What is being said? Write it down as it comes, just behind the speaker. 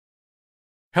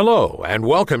Hello, and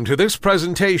welcome to this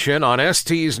presentation on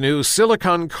ST's new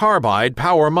silicon carbide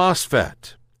power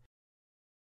MOSFET.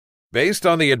 Based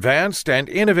on the advanced and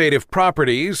innovative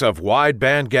properties of wide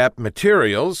bandgap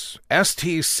materials,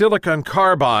 ST's silicon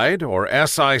carbide, or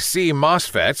SiC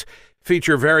MOSFETs,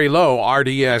 feature very low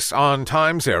RDS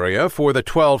on-times area for the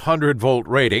 1200-volt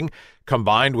rating,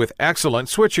 combined with excellent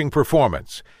switching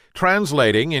performance,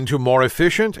 translating into more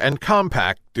efficient and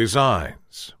compact designs.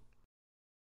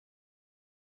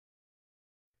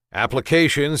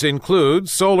 Applications include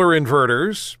solar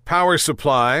inverters, power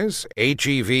supplies,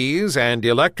 HEVs, and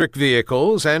electric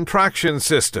vehicles and traction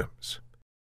systems.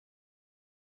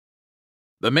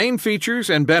 The main features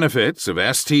and benefits of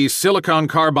ST's silicon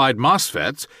carbide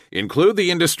MOSFETs include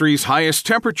the industry's highest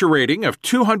temperature rating of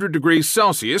 200 degrees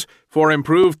Celsius for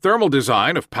improved thermal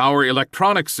design of power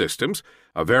electronics systems,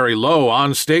 a very low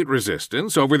on-state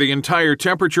resistance over the entire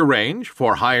temperature range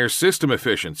for higher system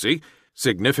efficiency,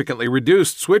 significantly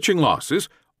reduced switching losses,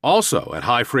 also at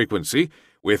high frequency,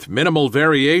 with minimal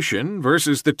variation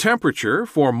versus the temperature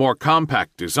for more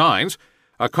compact designs,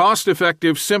 a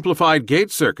cost-effective simplified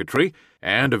gate circuitry,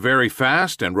 and a very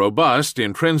fast and robust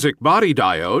intrinsic body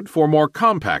diode for more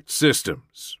compact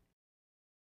systems.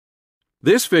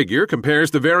 This figure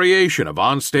compares the variation of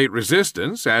on-state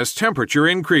resistance as temperature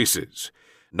increases.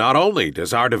 Not only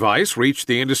does our device reach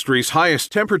the industry's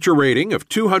highest temperature rating of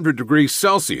 200 degrees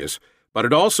Celsius, but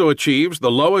it also achieves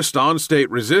the lowest on-state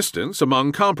resistance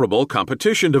among comparable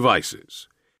competition devices.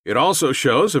 It also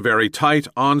shows a very tight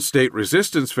on-state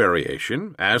resistance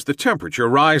variation as the temperature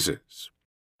rises.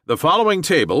 The following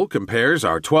table compares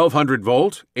our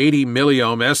 1200-volt, 80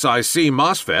 milliohm SiC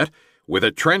MOSFET with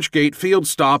a trench gate field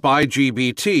stop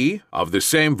IGBT of the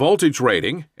same voltage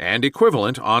rating and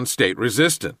equivalent on-state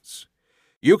resistance.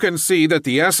 You can see that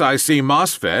the SiC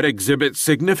MOSFET exhibits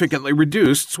significantly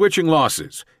reduced switching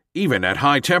losses, even at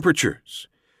high temperatures.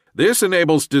 This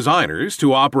enables designers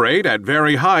to operate at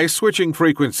very high switching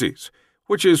frequencies,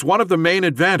 which is one of the main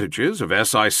advantages of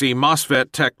SiC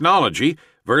MOSFET technology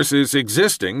versus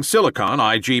existing silicon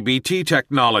IGBT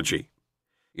technology.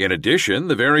 In addition,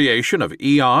 the variation of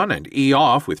E-on and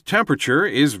E-off with temperature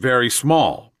is very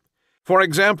small. For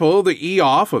example, the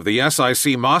E-off of the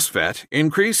SiC MOSFET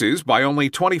increases by only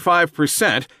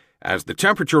 25% as the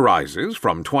temperature rises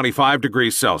from 25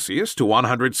 degrees Celsius to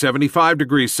 175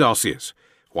 degrees Celsius,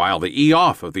 while the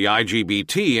E-off of the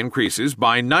IGBT increases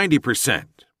by 90%.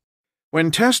 When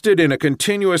tested in a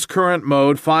continuous current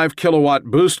mode 5 kilowatt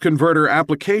boost converter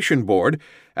application board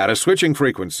at a switching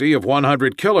frequency of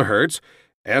 100 kHz,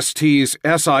 ST's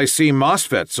SiC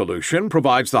MOSFET solution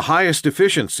provides the highest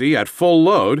efficiency at full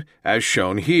load, as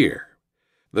shown here.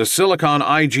 The silicon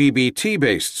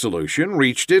IGBT-based solution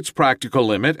reached its practical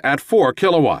limit at 4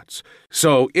 kilowatts,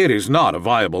 so it is not a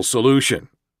viable solution.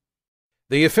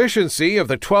 The efficiency of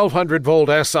the 1200-volt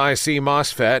SiC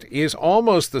MOSFET is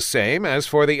almost the same as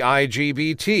for the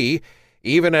IGBT,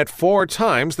 even at 4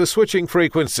 times the switching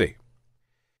frequency.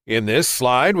 In this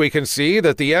slide, we can see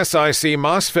that the SiC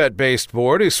MOSFET-based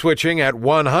board is switching at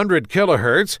 100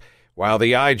 kHz, while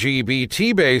the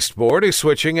IGBT-based board is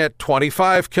switching at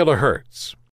 25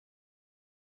 kHz.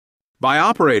 By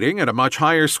operating at a much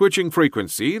higher switching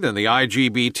frequency than the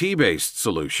IGBT-based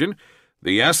solution,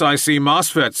 the SiC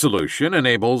MOSFET solution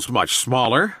enables much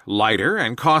smaller, lighter,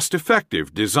 and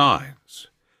cost-effective designs.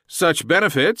 Such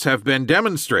benefits have been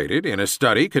demonstrated in a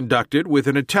study conducted with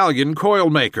an Italian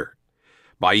coil maker.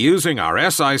 By using our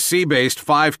SiC-based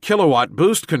 5 kilowatt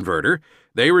boost converter,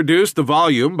 they reduced the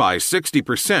volume by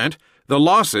 60%, the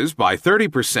losses by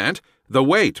 30%, the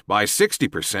weight by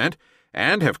 60%,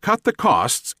 and have cut the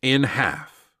costs in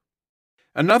half.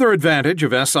 Another advantage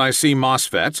of SiC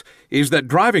MOSFETs is that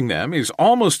driving them is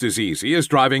almost as easy as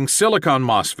driving silicon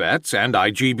MOSFETs and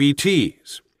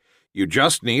IGBTs. You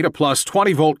just need a plus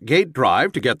 20-volt gate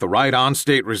drive to get the right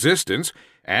on-state resistance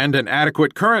and an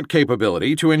adequate current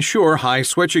capability to ensure high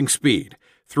switching speed.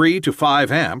 3 to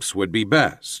 5 amps would be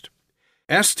best.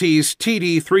 ST's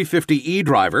TD350E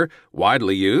driver,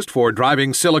 widely used for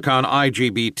driving silicon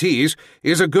IGBTs,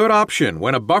 is a good option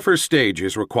when a buffer stage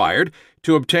is required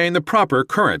to obtain the proper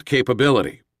current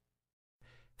capability.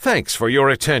 Thanks for your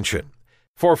attention.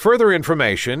 For further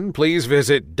information, please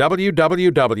visit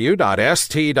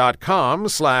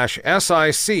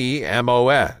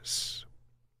www.st.com/SICMOS.